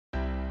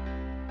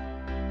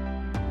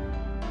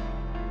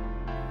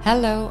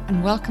Hello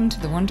and welcome to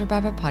the Wonder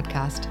Baba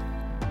podcast.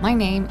 My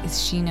name is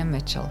Sheena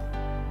Mitchell.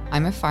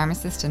 I'm a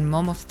pharmacist and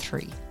mum of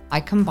 3. I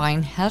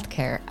combine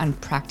healthcare and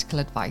practical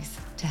advice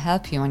to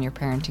help you on your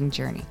parenting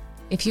journey.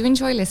 If you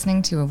enjoy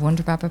listening to a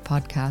Wonder Baba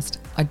podcast,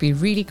 I'd be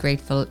really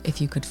grateful if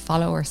you could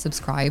follow or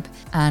subscribe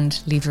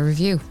and leave a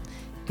review.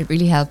 It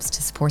really helps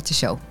to support the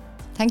show.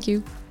 Thank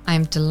you. I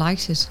am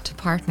delighted to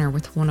partner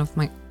with one of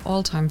my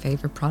all-time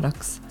favourite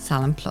products,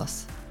 Saline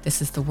Plus. This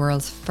is the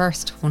world's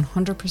first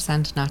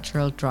 100%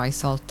 natural dry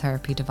salt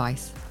therapy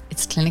device.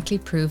 It's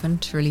clinically proven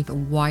to relieve a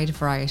wide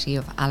variety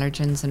of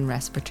allergens and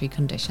respiratory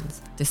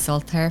conditions. This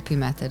salt therapy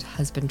method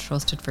has been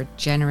trusted for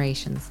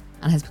generations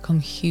and has become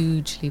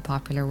hugely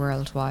popular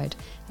worldwide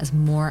as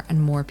more and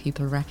more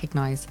people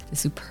recognise the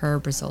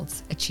superb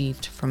results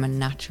achieved from a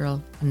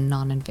natural and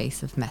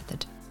non-invasive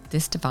method.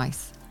 This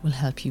device will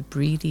help you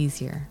breathe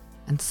easier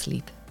and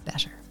sleep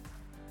better.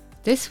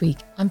 This week,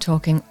 I'm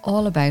talking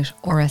all about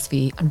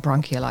RSV and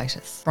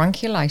bronchiolitis.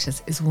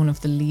 Bronchiolitis is one of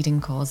the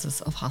leading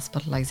causes of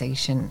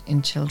hospitalisation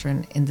in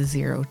children in the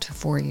 0 to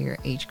 4 year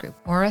age group.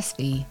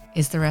 RSV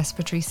is the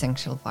respiratory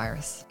syncytial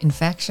virus.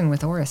 Infection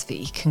with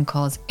RSV can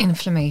cause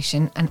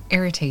inflammation and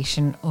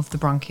irritation of the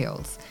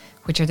bronchioles,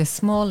 which are the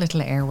small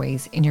little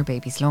airways in your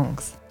baby's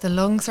lungs. The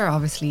lungs are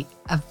obviously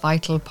a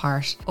vital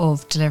part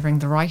of delivering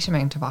the right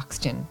amount of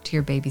oxygen to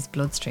your baby's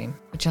bloodstream,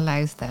 which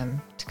allows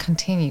them to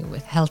continue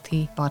with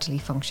healthy bodily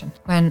function.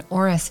 When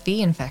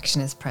RSV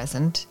infection is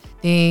present,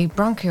 the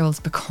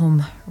bronchioles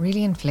become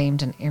really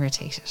inflamed and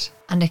irritated,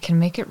 and it can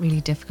make it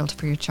really difficult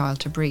for your child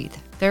to breathe.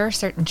 There are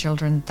certain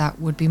children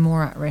that would be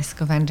more at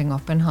risk of ending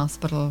up in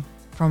hospital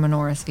from an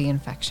RSV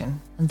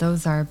infection, and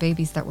those are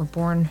babies that were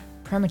born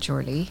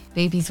prematurely,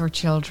 babies or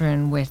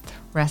children with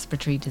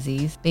respiratory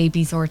disease,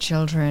 babies or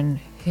children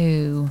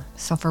who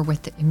suffer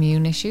with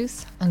immune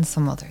issues, and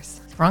some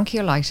others.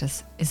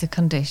 Bronchiolitis is a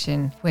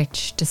condition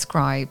which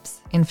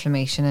describes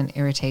inflammation and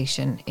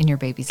irritation in your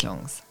baby's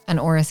lungs, and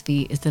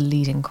RSV is the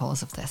leading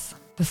cause of this.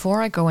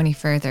 Before I go any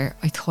further,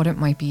 I thought it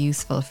might be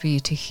useful for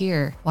you to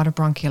hear what a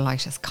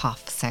bronchiolitis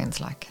cough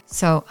sounds like.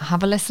 So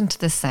have a listen to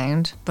this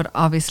sound, but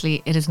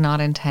obviously it is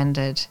not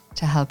intended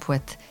to help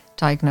with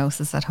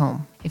diagnosis at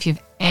home. If you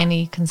have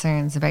any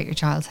concerns about your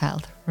child's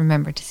health,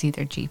 remember to see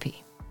their GP.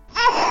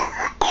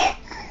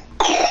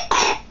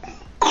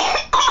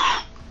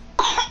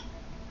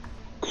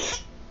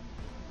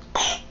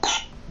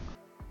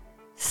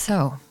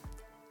 So,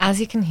 as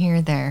you can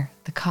hear there,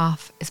 the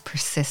cough is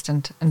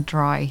persistent and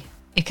dry.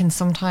 It can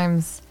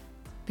sometimes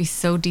be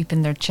so deep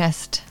in their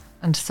chest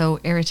and so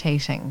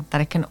irritating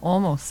that it can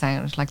almost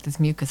sound like there's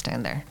mucus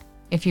down there.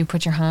 If you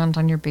put your hand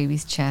on your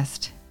baby's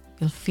chest,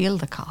 you'll feel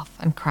the cough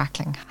and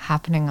crackling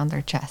happening on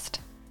their chest.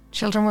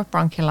 Children with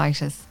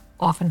bronchiolitis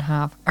often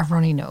have a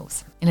runny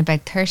nose. In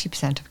about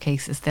 30% of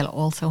cases, they'll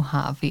also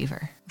have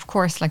fever. Of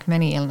course, like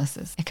many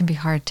illnesses, it can be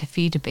hard to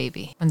feed a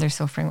baby when they're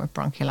suffering with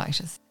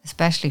bronchiolitis,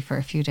 especially for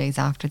a few days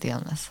after the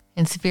illness.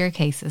 In severe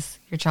cases,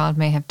 your child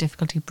may have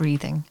difficulty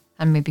breathing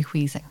and maybe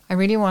wheezing. I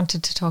really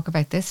wanted to talk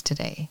about this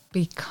today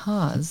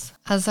because,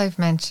 as I've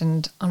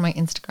mentioned on my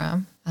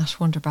Instagram at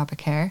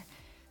WonderCare,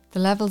 the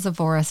levels of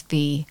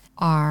RSV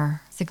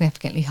are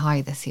significantly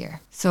high this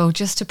year. So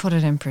just to put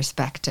it in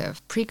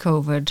perspective,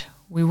 pre-COVID,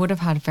 we would have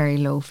had very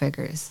low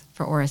figures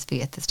for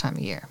RSV at this time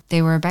of year.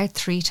 They were about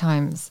 3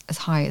 times as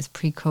high as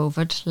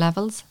pre-COVID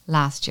levels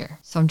last year.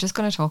 So I'm just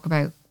going to talk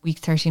about week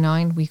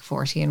 39, week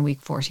 40 and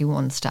week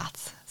 41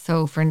 stats.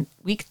 So for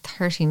week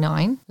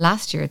 39,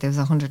 last year there was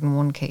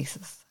 101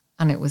 cases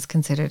and it was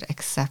considered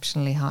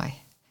exceptionally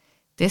high.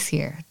 This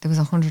year there was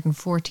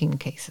 114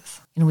 cases.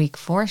 In week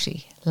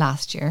 40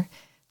 last year,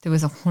 there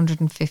was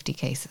 150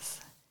 cases.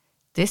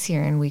 This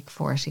year in week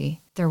 40,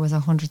 there was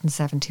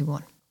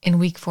 171. In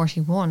week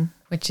 41,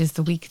 which is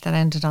the week that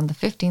ended on the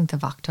 15th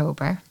of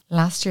October,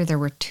 last year there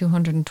were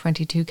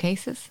 222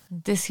 cases.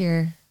 This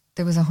year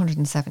there was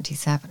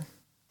 177.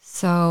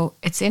 So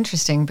it's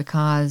interesting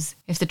because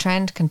if the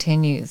trend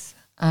continues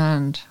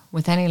and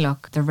with any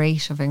luck, the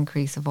rate of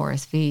increase of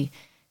RSV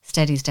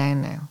steadies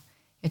down now,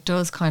 it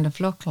does kind of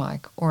look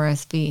like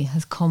RSV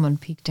has come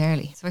and peaked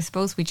early. So I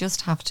suppose we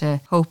just have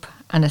to hope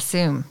and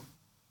assume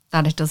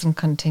that it doesn't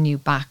continue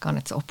back on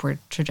its upward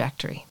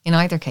trajectory. In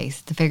either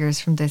case, the figures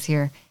from this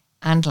year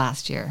and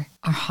last year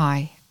are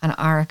high and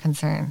are a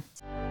concern.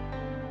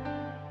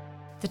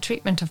 The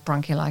treatment of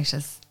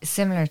bronchiolitis is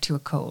similar to a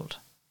cold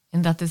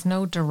in that there's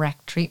no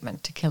direct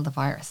treatment to kill the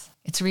virus.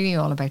 It's really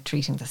all about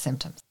treating the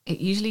symptoms. It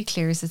usually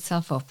clears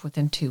itself up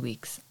within 2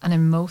 weeks, and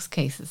in most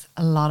cases,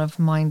 a lot of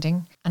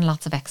minding and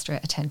lots of extra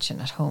attention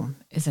at home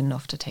is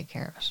enough to take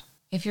care of it.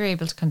 If you're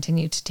able to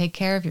continue to take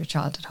care of your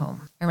child at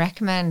home, I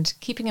recommend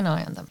keeping an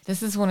eye on them.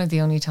 This is one of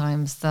the only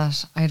times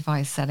that I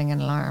advise setting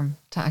an alarm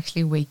to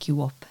actually wake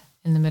you up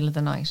in the middle of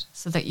the night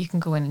so that you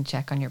can go in and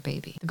check on your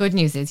baby. The good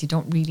news is you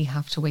don't really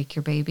have to wake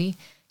your baby.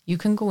 You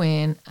can go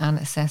in and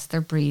assess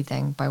their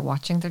breathing by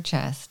watching their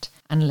chest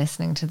and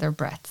listening to their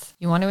breaths.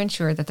 You want to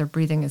ensure that their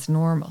breathing is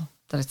normal,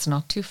 that it's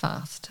not too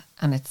fast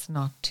and it's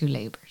not too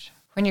laboured.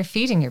 When you're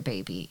feeding your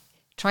baby,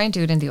 try and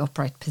do it in the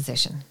upright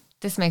position.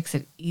 This makes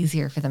it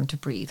easier for them to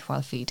breathe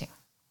while feeding.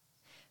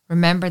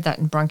 Remember that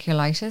in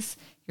bronchiolitis,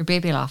 your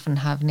baby will often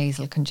have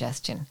nasal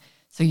congestion.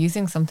 So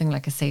using something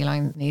like a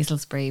saline nasal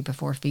spray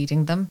before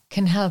feeding them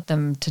can help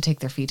them to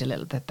take their feed a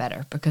little bit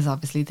better, because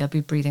obviously they'll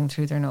be breathing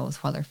through their nose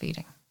while they're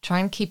feeding. Try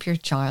and keep your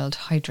child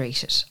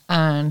hydrated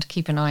and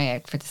keep an eye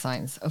out for the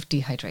signs of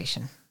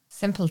dehydration.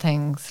 Simple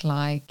things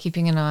like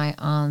keeping an eye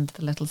on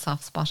the little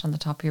soft spot on the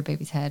top of your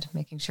baby's head,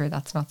 making sure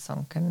that's not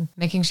sunken,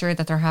 making sure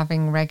that they're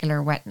having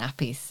regular wet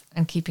nappies,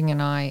 and keeping an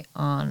eye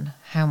on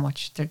how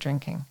much they're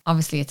drinking.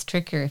 Obviously, it's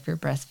trickier if you're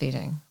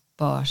breastfeeding,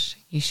 but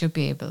you should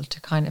be able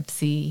to kind of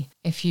see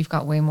if you've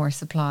got way more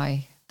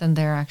supply than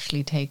they're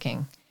actually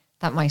taking.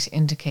 That might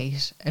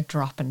indicate a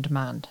drop in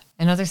demand.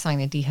 Another sign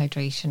of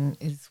dehydration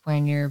is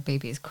when your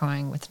baby is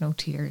crying with no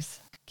tears.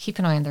 Keep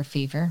an eye on their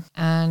fever.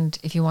 And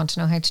if you want to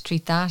know how to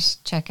treat that,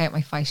 check out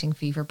my Fighting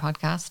Fever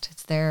podcast.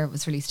 It's there. It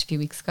was released a few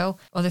weeks ago.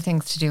 Other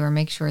things to do are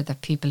make sure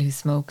that people who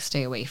smoke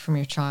stay away from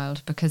your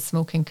child, because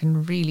smoking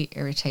can really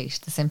irritate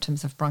the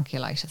symptoms of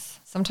bronchiolitis.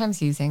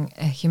 Sometimes using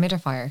a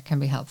humidifier can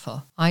be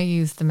helpful. I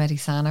use the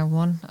Medisana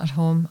one at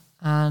home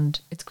and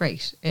it's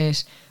great.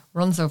 It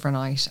runs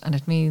overnight and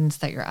it means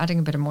that you're adding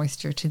a bit of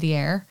moisture to the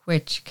air,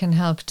 which can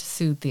help to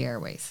soothe the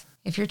airways.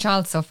 If your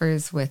child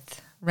suffers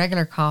with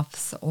regular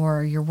coughs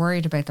or you're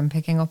worried about them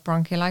picking up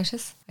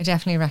bronchiolitis, I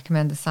definitely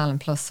recommend the Salin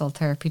Plus Salt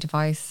Therapy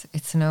device.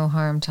 It's no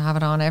harm to have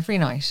it on every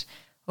night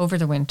over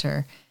the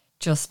winter,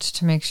 just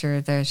to make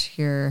sure that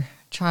your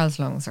child's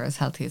lungs are as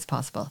healthy as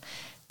possible.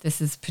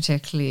 This is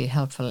particularly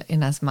helpful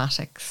in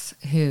asthmatics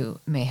who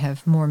may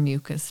have more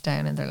mucus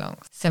down in their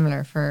lungs,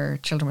 similar for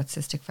children with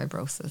cystic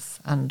fibrosis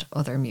and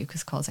other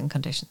mucus causing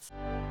conditions.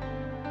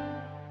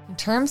 In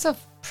terms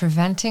of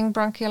preventing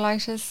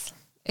bronchiolitis,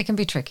 it can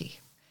be tricky.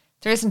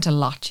 There isn't a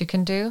lot you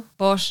can do,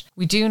 but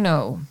we do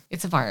know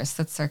it's a virus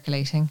that's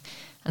circulating,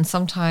 and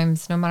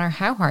sometimes, no matter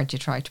how hard you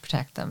try to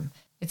protect them,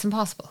 it's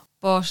impossible.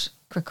 But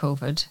with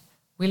COVID,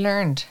 we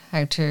learned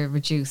how to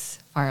reduce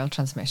viral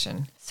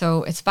transmission.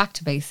 So it's back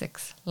to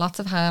basics. Lots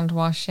of hand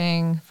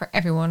washing for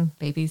everyone,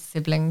 babies,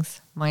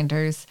 siblings,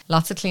 minders,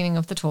 lots of cleaning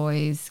of the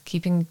toys,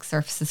 keeping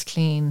surfaces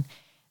clean,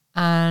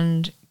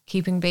 and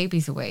keeping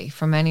babies away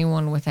from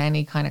anyone with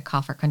any kind of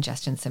cough or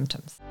congestion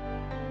symptoms.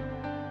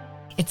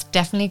 It's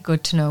definitely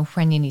good to know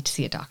when you need to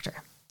see a doctor.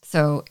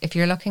 So if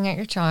you're looking at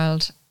your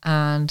child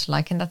and,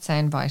 like in that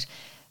soundbite,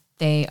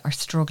 they are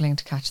struggling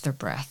to catch their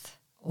breath,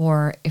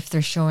 or if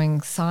they're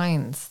showing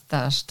signs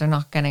that they're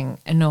not getting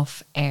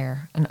enough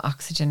air and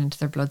oxygen into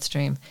their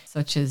bloodstream,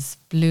 such as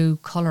blue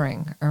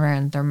colouring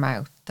around their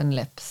mouth and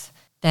lips,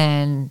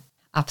 then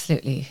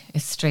absolutely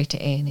it's straight to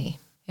A&E.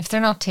 If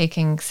they're not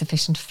taking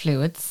sufficient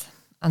fluids,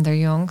 and they're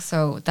young,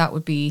 so that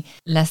would be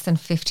less than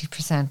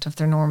 50% of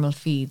their normal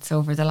feeds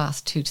over the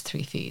last 2 to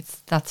 3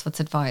 feeds. That's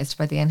what's advised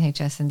by the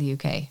NHS in the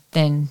UK.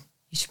 Then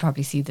you should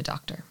probably see the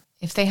doctor.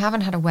 If they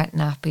haven't had a wet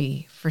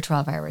nappy for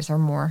 12 hours or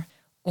more,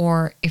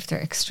 or if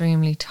they're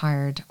extremely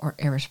tired or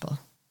irritable,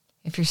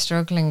 if you're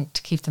struggling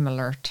to keep them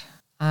alert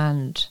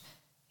and,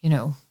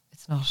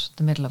 it's not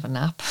the middle of a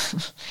nap,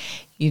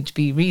 you'd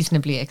be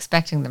reasonably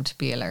expecting them to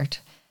be alert.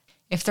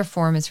 If their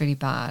form is really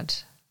bad,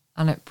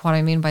 and what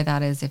I mean by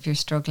that is if you're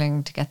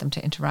struggling to get them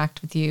to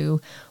interact with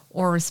you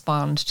or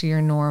respond to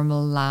your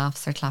normal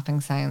laughs or clapping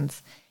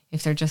sounds,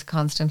 if they're just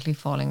constantly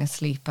falling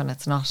asleep and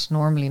it's not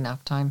normally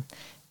nap time,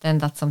 then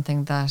that's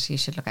something that you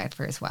should look out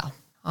for as well.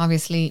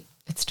 Obviously,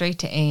 it's straight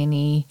to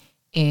A&E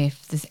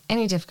if there's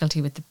any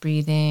difficulty with the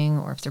breathing,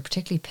 or if they're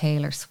particularly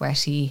pale or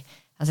sweaty.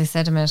 As I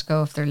said a minute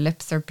ago, if their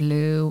lips are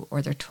blue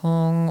or their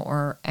tongue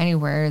or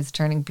anywhere is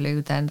turning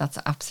blue, then that's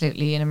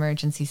absolutely an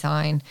emergency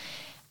sign.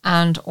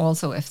 And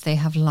also if they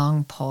have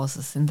long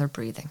pauses in their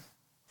breathing.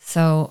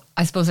 So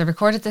I suppose I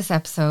recorded this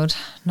episode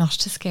not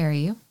to scare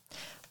you,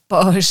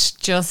 but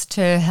just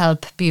to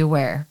help be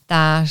aware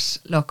that,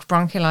 look,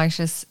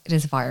 bronchiolitis, it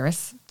is a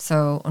virus.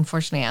 So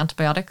unfortunately,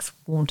 antibiotics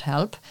won't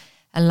help.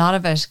 A lot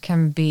of it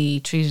can be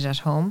treated at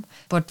home.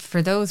 But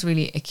for those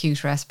really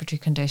acute respiratory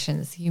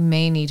conditions, you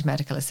may need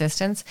medical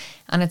assistance.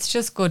 And it's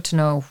just good to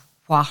know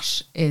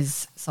what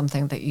is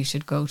something that you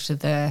should go to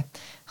the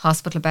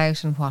hospital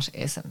about and what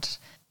isn't.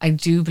 I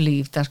do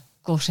believe that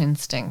gut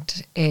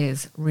instinct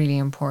is really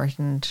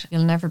important.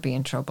 You'll never be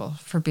in trouble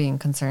for being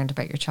concerned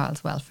about your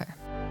child's welfare.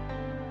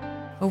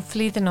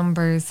 Hopefully the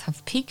numbers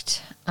have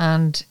peaked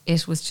and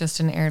it was just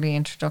an early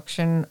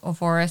introduction of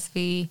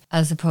RSV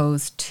as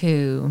opposed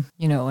to,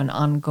 an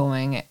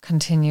ongoing,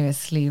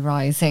 continuously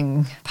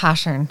rising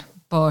pattern.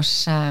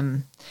 But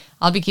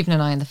I'll be keeping an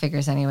eye on the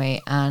figures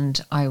anyway,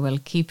 and I will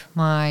keep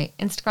my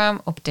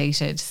Instagram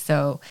updated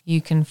so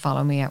you can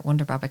follow me at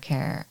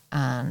WonderCare,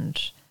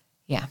 and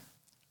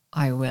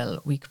I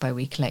will week by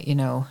week let you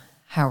know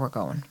how we're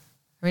going.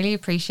 Really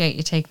appreciate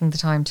you taking the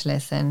time to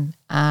listen.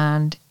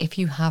 And if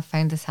you have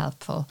found this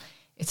helpful,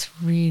 it's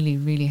really,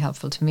 really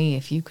helpful to me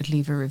if you could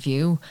leave a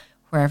review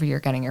wherever you're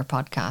getting your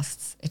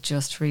podcasts. It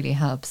just really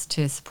helps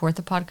to support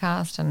the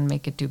podcast and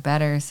make it do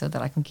better so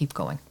that I can keep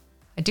going.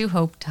 I do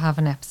hope to have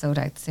an episode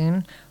out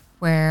soon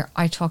where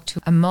I talk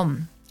to a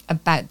mum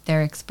about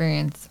their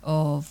experience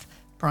of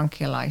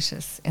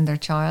bronchiolitis in their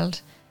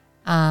child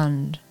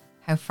and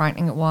how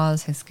frightening it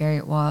was, how scary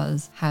it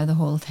was, how the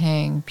whole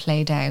thing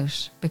played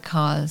out,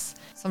 because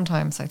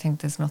sometimes I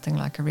think there's nothing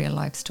like a real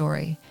life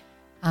story.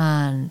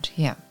 And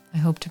yeah, I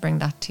hope to bring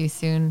that to you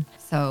soon.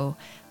 So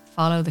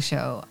follow the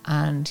show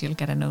and you'll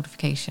get a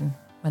notification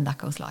when that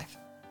goes live.